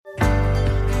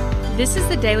This is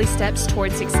the Daily Steps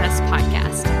Toward Success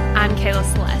podcast. I'm Kayla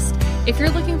Celeste. If you're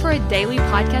looking for a daily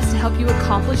podcast to help you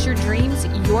accomplish your dreams,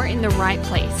 you're in the right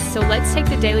place. So let's take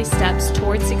the daily steps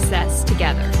toward success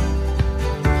together.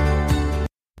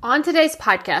 On today's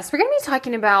podcast, we're going to be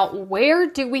talking about where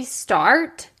do we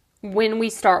start when we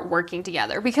start working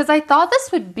together, because I thought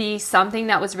this would be something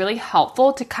that was really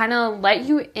helpful to kind of let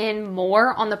you in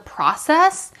more on the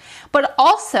process. But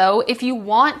also, if you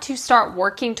want to start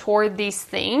working toward these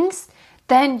things,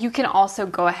 then you can also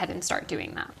go ahead and start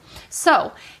doing that.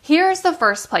 So here's the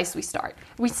first place we start.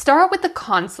 We start with the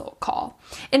consult call.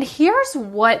 And here's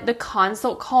what the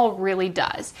consult call really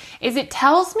does, is it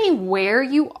tells me where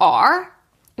you are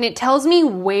and it tells me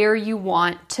where you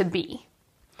want to be.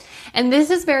 And this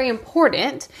is very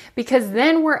important because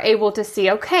then we're able to see,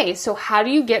 okay, so how do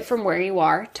you get from where you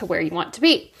are to where you want to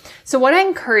be? So what I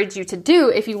encourage you to do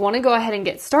if you want to go ahead and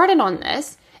get started on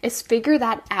this is figure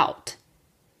that out.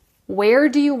 Where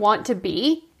do you want to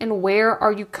be and where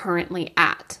are you currently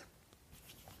at?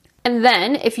 And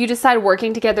then if you decide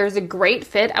working together is a great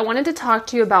fit, I wanted to talk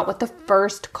to you about what the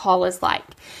first call is like.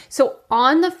 So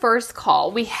on the first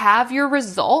call, we have your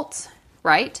results,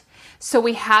 right? So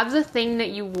we have the thing that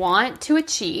you want to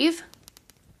achieve,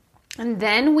 and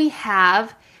then we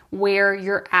have where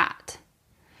you're at.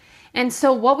 And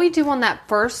so what we do on that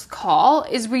first call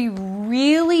is we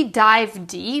really dive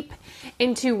deep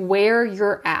into where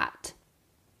you're at.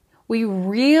 We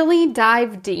really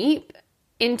dive deep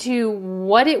into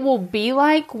what it will be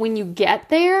like when you get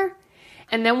there,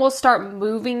 and then we'll start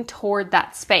moving toward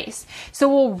that space. So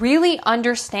we'll really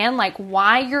understand like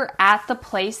why you're at the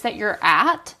place that you're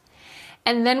at.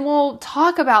 And then we'll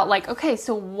talk about like, okay,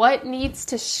 so what needs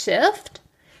to shift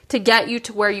to get you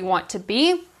to where you want to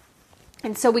be?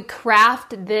 And so we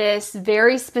craft this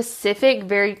very specific,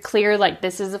 very clear, like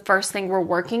this is the first thing we're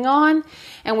working on.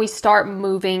 And we start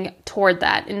moving toward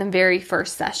that in the very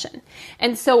first session.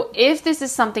 And so if this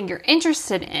is something you're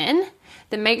interested in,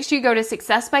 then make sure you go to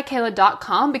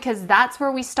successbykayla.com because that's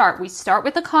where we start. We start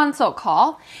with a consult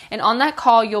call, and on that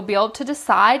call, you'll be able to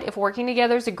decide if working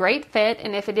together is a great fit,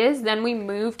 and if it is, then we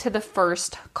move to the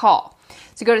first call.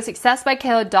 So go to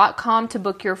successbykayla.com to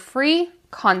book your free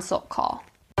consult call.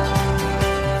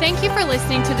 Thank you for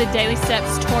listening to the Daily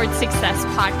Steps Toward Success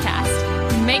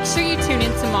podcast. Make sure you tune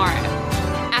in tomorrow.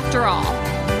 After all,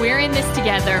 we're in this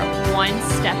together, one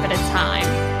step at a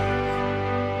time.